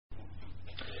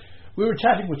We were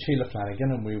chatting with Sheila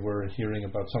Flanagan, and we were hearing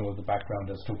about some of the background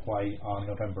as to why on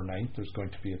November 9th there's going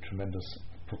to be a tremendous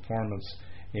performance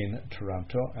in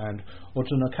Toronto. And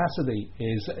Odhrán O Casaide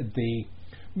is the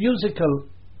musical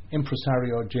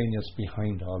impresario genius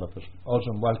behind all of it.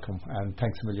 Odhrán, welcome, and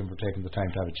thanks a million for taking the time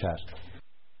to have a chat.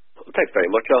 Thanks very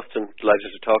much, Austin.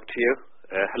 Delighted to talk to you.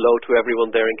 Hello to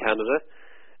everyone there in Canada.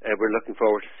 We're looking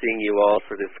forward to seeing you all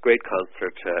for this great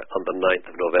concert on the 9th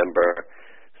of November,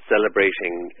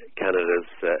 celebrating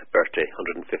Canada's birthday,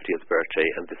 150th birthday,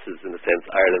 and this is, in a sense,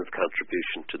 Ireland's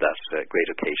contribution to that great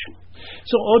occasion.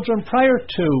 So, Odhrán, prior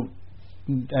to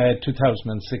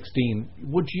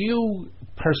 2016, would you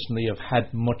personally have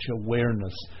had much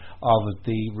awareness of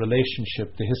the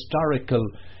relationship, the historical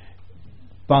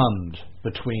bond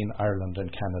between Ireland and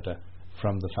Canada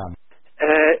from the family?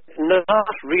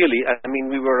 Not really. I mean,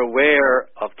 we were aware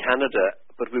of Canada,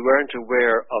 but we weren't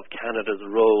aware of Canada's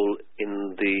role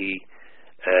in the,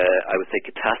 I would say,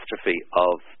 catastrophe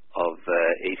of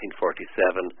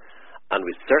 1847, and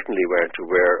we certainly weren't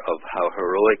aware of how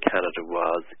heroic Canada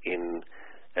was in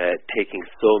taking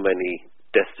so many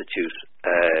destitute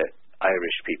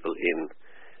Irish people in,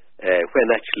 when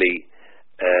actually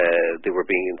they were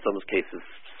being, in some cases,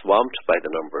 swamped by the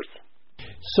numbers.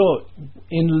 So,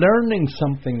 in learning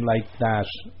something like that,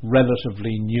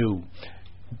 relatively new,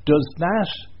 does that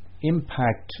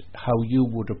impact how you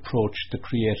would approach the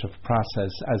creative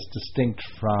process as distinct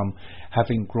from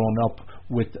having grown up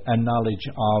with a knowledge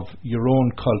of your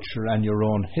own culture and your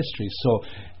own history? So,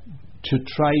 to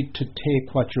try to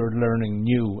take what you're learning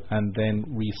new and then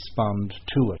respond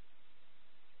to it.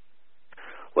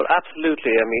 Well,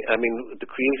 absolutely. I mean, the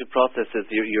creative process is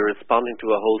you're responding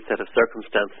to a whole set of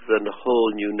circumstances and a whole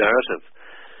new narrative.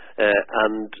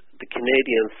 And the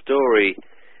Canadian story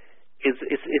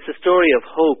it's a story of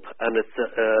hope, and it's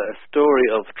a story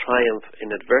of triumph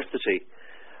in adversity.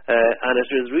 And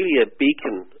it is really a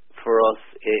beacon for us,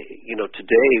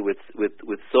 today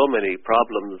with so many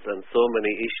problems and so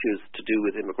many issues to do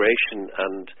with immigration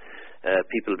and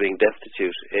people being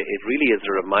destitute. It really is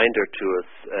a reminder to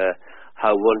us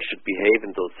how one should behave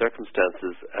in those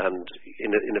circumstances, and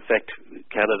in effect,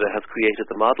 Canada has created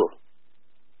the model.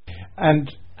 And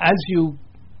as you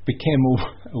became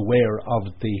aware of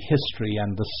the history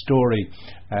and the story,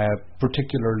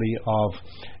 particularly of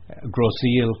Grosse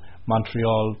Ile,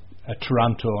 Montreal,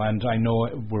 Toronto, and I know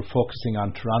we're focusing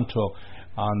on Toronto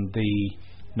on the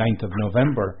 9th of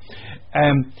November,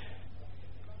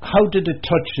 how did it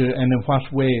touch you, and in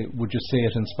what way would you say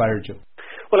it inspired you?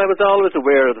 Well, I was always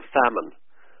aware of the famine,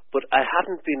 but I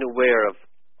hadn't been aware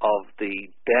of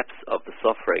the depths of the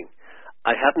suffering.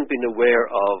 I hadn't been aware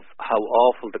of how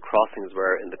awful the crossings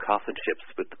were in the coffin ships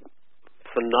with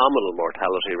phenomenal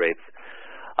mortality rates.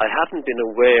 I hadn't been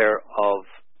aware of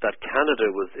that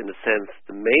Canada was, in a sense,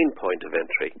 the main point of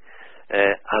entry,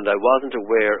 and I wasn't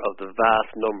aware of the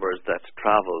vast numbers that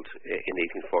travelled in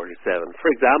 1847.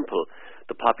 For example,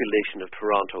 the population of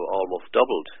Toronto almost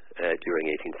doubled during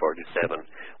 1847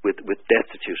 with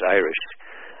destitute Irish.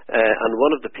 And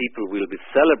one of the people we'll be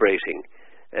celebrating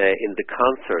in the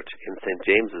concert in St.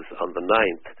 James's on the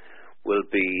 9th will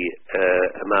be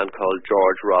a man called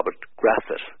George Robert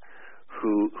Grasset,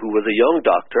 who was a young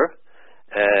doctor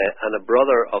and a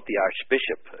brother of the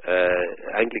Archbishop,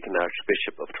 Anglican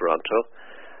Archbishop of Toronto,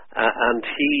 and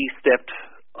he stepped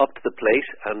up to the plate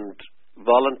and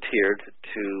volunteered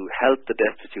to help the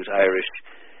destitute Irish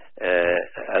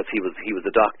as he was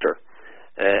a doctor.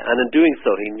 And in doing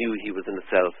so, he knew he was in a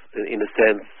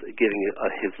sense, giving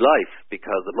his life,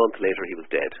 because a month later he was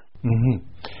dead. Mm-hmm.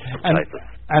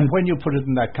 And when you put it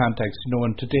in that context,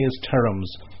 in today's terms,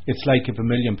 it's like if 1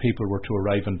 million people were to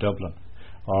arrive in Dublin,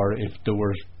 or if there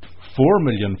were 4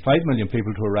 million, 5 million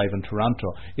people to arrive in Toronto.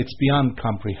 It's beyond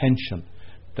comprehension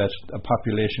that a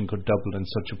population could double in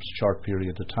such a short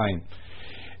period of time.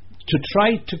 To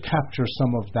try to capture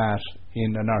some of that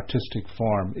in an artistic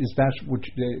form, it's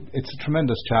a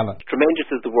tremendous challenge. Tremendous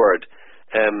is the word.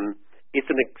 It's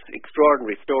an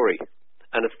extraordinary story,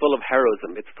 and it's full of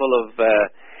heroism. It's full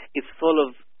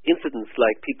of incidents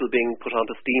like people being put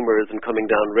onto steamers and coming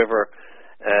down river.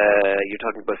 You're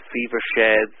talking about fever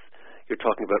sheds. You're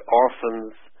talking about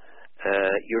orphans.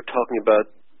 You're talking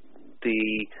about the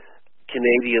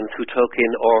Canadians who took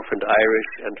in orphaned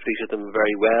Irish and treated them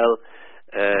very well.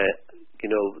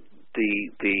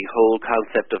 The whole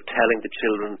concept of telling the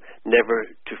children never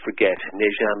to forget, ne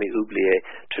jamais oublier,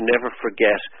 to never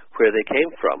forget where they came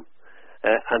from.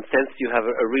 And since you have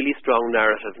a really strong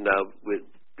narrative now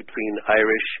between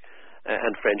Irish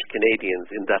and French Canadians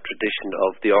in that tradition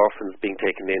of the orphans being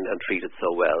taken in and treated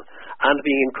so well, and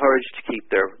being encouraged to keep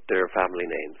their family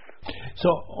names. So,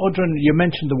 Odhrán, you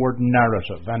mentioned the word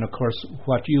narrative, and of course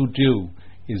what you do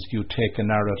is you take a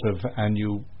narrative and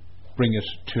you bring it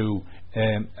to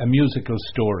a musical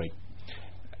story.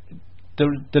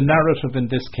 The narrative in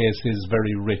this case is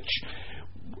very rich.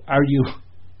 Are you,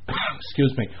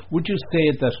 excuse me, would you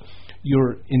say that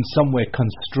you're in some way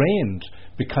constrained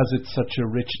because it's such a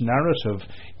rich narrative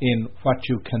in what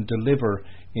you can deliver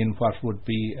in what would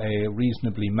be a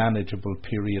reasonably manageable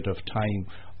period of time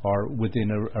or within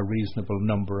a reasonable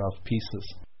number of pieces?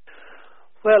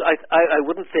 Well, I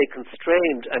wouldn't say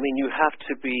constrained. I mean, you have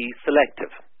to be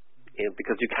selective,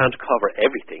 because you can't cover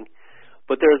everything.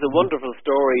 But there's a wonderful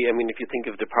story. I mean, if you think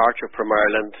of Departure from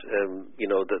Ireland,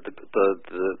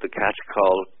 the catch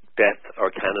call Death or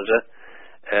Canada,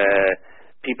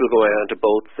 people going onto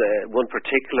boats. One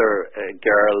particular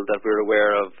girl that we're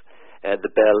aware of,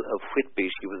 the Belle of Whitby,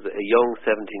 she was a young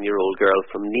 17-year-old girl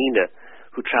from Nina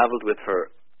who travelled with her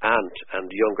aunt and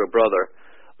younger brother,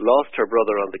 lost her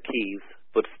brother on the Keys,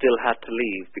 but still had to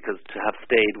leave because to have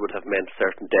stayed would have meant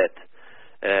certain death.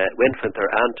 Went with her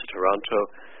aunt to Toronto,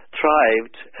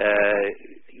 thrived,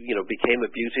 became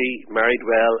a beauty, married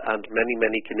well, and many,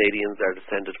 many Canadians are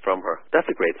descended from her. That's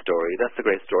a great story. That's a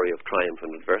great story of triumph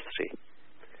and adversity.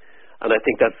 And I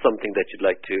think that's something that you'd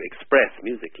like to express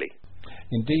musically.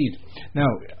 Indeed. Now,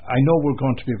 I know we're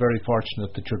going to be very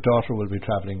fortunate that your daughter will be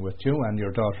travelling with you, and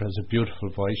your daughter has a beautiful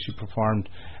voice. She performed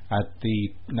at the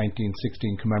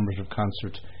 1916 commemorative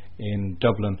concert in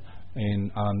Dublin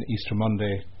on Easter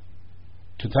Monday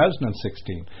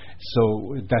 2016. So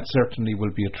that certainly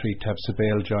will be a treat to have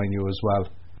Ceiliuradh join you as well.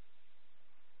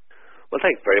 Well,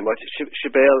 thanks very much.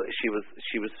 Ceiliuradh,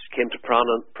 she came to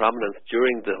prominence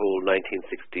during the whole 1916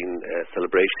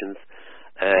 celebrations,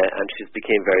 and she's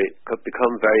become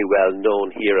very well known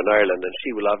here in Ireland, and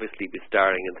she will obviously be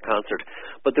starring in the concert.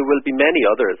 But there will be many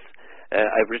others.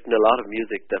 I've written a lot of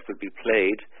music that will be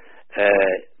played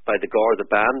by the Garda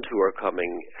Band, who are coming,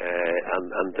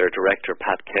 and their director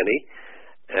Pat Kenny.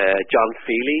 John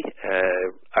Feely,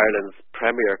 Ireland's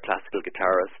premier classical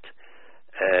guitarist,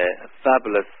 a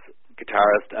fabulous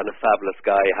guitarist and a fabulous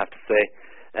guy, I have to say.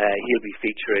 He'll be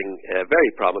featuring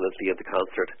very prominently in the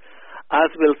concert,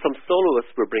 as will some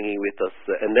soloists we're bringing with us.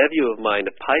 A nephew of mine,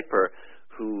 a piper,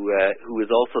 who is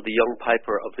also the Young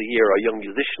Piper of the Year, or Young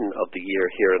Musician of the Year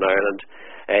here in Ireland.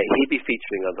 He'll be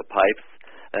featuring on the pipes.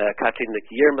 Kathleen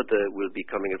Nickiermada will be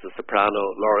coming as a soprano.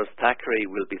 Lawrence Thackeray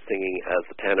will be singing as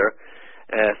a tenor.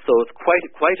 So it's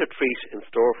quite a treat in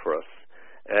store for us.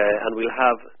 And we'll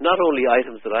have not only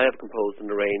items that I have composed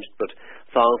and arranged, but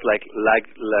songs like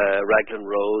Raglan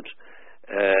Road,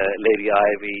 Lady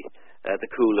Ivy, The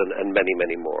Coolin, and many,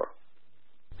 many more.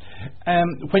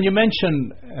 When you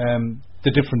mention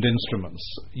the different instruments,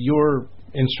 your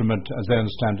instrument, as I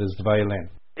understand, is the violin.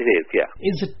 It is, yeah.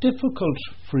 Is it difficult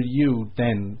for you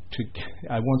then to,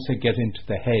 I won't say get into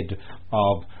the head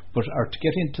of, or to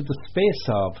get into the space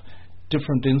of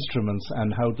different instruments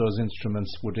and how those instruments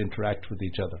would interact with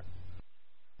each other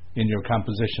in your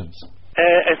compositions?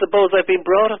 I suppose I've been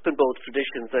brought up in both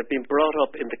traditions. I've been brought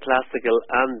up in the classical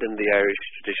and in the Irish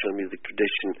traditional music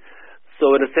tradition.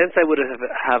 So in a sense I would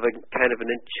have a kind of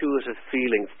an intuitive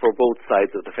feeling for both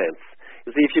sides of the fence.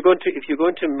 You see, if you're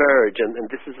going to merge, and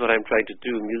this is what I'm trying to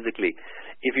do musically,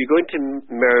 if you're going to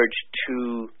merge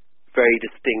two very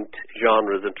distinct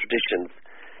genres and traditions,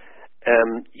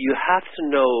 you have to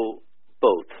know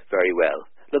both very well.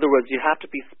 In other words, you have to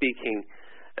be speaking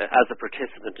as a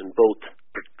participant in both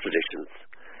traditions,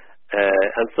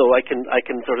 and so I can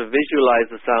sort of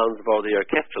visualize the sounds of all the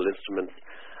orchestral instruments,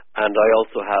 and I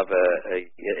also have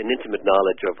an intimate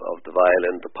knowledge of the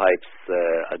violin, the pipes,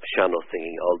 and piano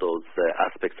singing, all those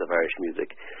aspects of Irish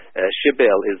music.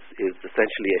 Ceiliuradh is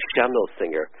essentially a piano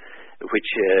singer, which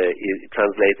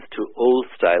translates to old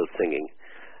style singing.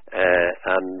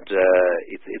 And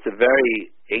it's a very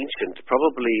ancient,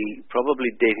 probably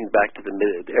dating back to the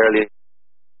early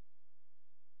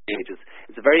ages.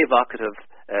 It's a very evocative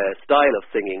style of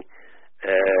singing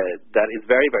that is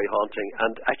very, very haunting,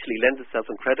 and actually lends itself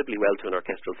incredibly well to an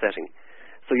orchestral setting.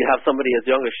 So you have somebody as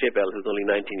young as Ceiliuradh, who's only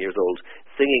 19 years old,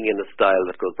 singing in a style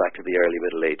that goes back to the early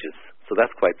Middle Ages. So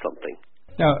that's quite something.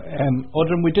 Now,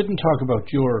 Odhrán, we didn't talk about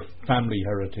your family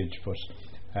heritage, but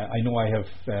I know I have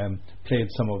played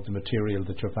some of the material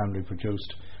that your family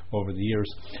produced over the years.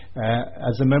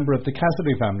 As a member of the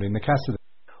Cassidy family, in the Cassidy.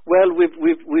 Well,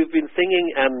 we've been singing,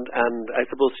 and I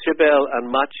suppose Ceiliuradh and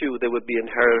Matthew, they would be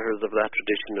inheritors of that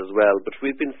tradition as well. But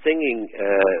we've been singing.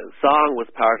 Song was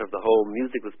part of the home.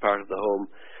 Music was part of the home.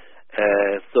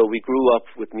 So we grew up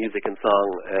with music and song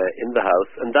in the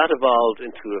house, and that evolved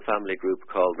into a family group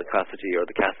called the Conservatory or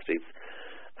the Cassidys.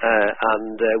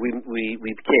 we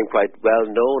became quite well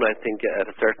known, I think, at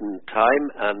a certain time,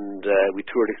 and we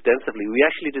toured extensively. We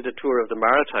actually did a tour of the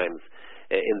Maritimes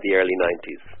in the early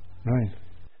 90s. Right.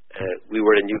 We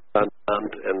were in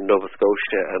Newfoundland and Nova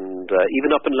Scotia, and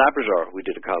even up in Labrador we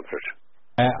did a concert.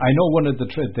 I know one of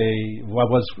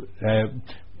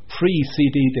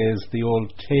pre-CD days, the old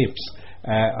tapes.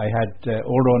 I had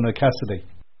Odhrán O Casaide.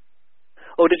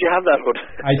 Oh, did you have that one?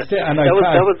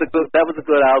 That was a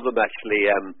good album, actually.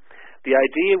 The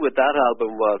idea with that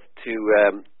album was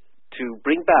to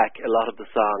bring back a lot of the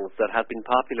songs that had been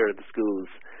popular in the schools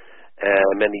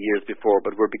many years before,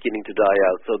 but were beginning to die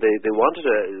out. So they wanted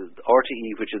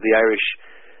RTE, which is the Irish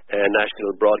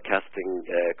National Broadcasting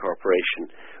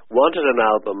Corporation, wanted an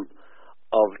album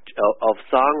of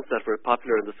songs that were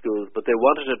popular in the schools, but they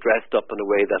wanted it dressed up in a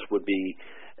way that would be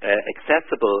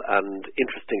accessible and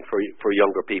interesting for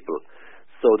younger people.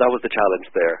 So that was the challenge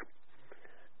there,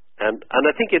 and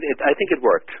I think it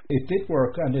worked. It did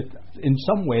work, and it in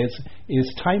some ways is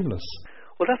timeless.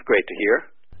 Well, that's great to hear.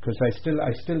 Because I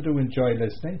still do enjoy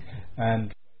listening,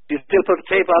 and do you still put the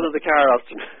tape out of the car,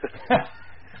 Austin?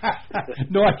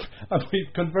 No, I've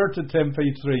converted to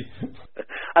MP3.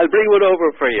 I'll bring one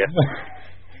over for you.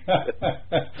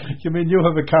 You mean you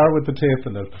have a car with the tape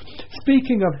in it?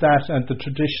 Speaking of that and the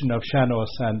tradition of sean-nós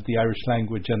and the Irish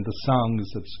language and the songs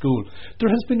at school, there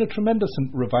has been a tremendous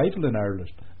revival in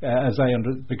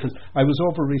Ireland, because I was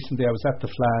over recently. I was at the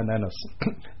Fleadh in Ennis,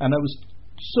 and I was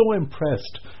so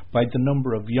impressed by the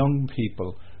number of young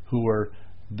people who were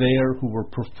there, who were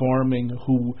performing,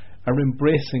 who are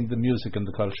embracing the music and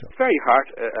the culture. It's very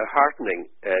heartening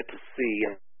to see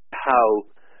how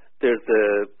there's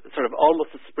a sort of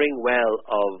almost a spring well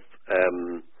of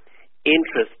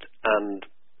interest and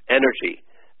energy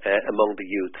among the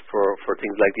youth for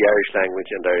things like the Irish language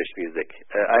and Irish music.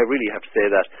 I really have to say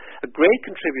that a great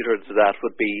contributor to that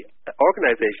would be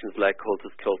organisations like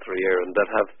Conservatory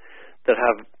that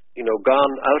have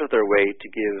gone out of their way to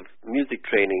give music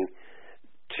training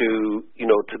to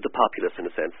the populace, in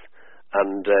a sense,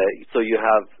 and so you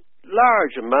have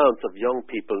large amounts of young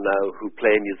people now who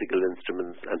play musical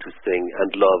instruments and who sing and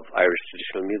love Irish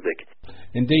traditional music.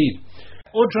 Indeed.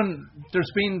 Odhrán,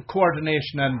 there's been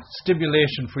coordination and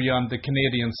stimulation for you on the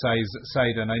Canadian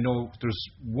side, and I know there's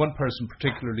one person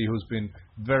particularly who's been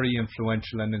very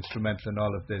influential and instrumental in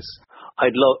all of this.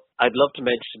 I'd love to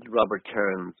mention Robert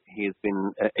Kearns. He has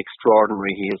been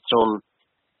extraordinary. He has thrown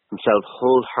himself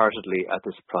wholeheartedly at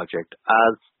this project,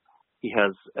 as he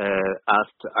has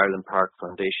asked Ireland Park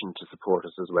Foundation to support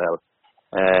us as well.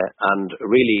 And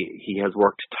really, he has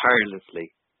worked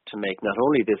tirelessly to make not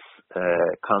only this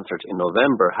concert in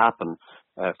November happen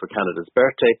for Canada's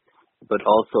birthday, but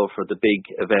also for the big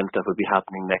event that will be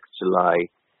happening next July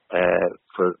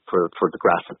for the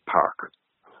Grasset Park,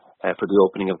 for the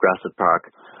opening of Grasset Park.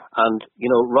 And,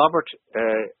 Robert,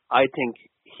 I think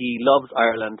he loves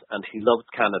Ireland and he loves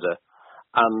Canada.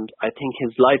 And I think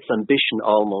his life's ambition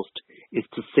almost is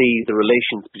to see the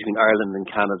relations between Ireland and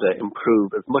Canada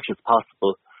improve as much as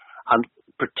possible, and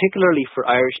particularly for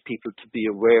Irish people to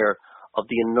be aware of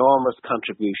the enormous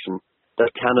contribution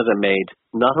that Canada made,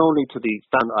 not only to the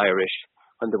Irish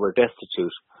when they were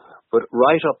destitute, but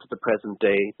right up to the present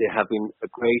day. They have been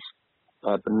a great,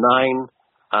 benign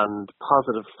and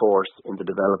positive force in the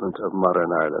development of modern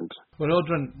Ireland. Well,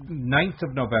 Odhrán, 9th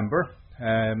of November,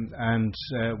 and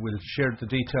we'll share the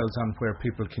details on where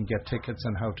people can get tickets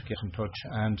and how to get in touch.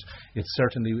 And it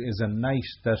certainly is a night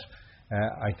that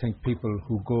I think people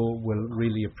who go will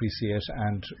really appreciate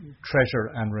and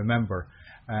treasure and remember.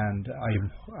 And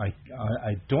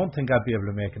I don't think I'll be able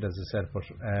to make it, as I said, but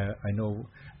I know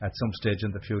at some stage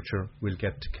in the future we'll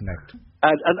get to connect.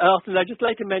 And Austin, I'd just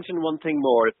like to mention one thing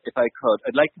more, if I could.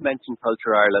 I'd like to mention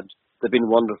Culture Ireland. They've been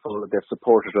wonderful. They've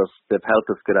supported us. They've helped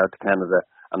us get out to Canada.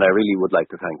 And I really would like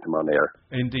to thank them on air.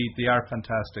 Indeed, they are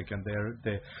fantastic, and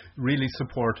they really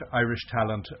support Irish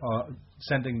talent,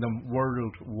 sending them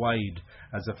worldwide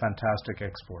as a fantastic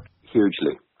export.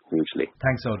 Hugely.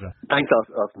 Thanks, Odhrán. Thanks,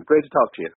 Austin. Great to talk to you.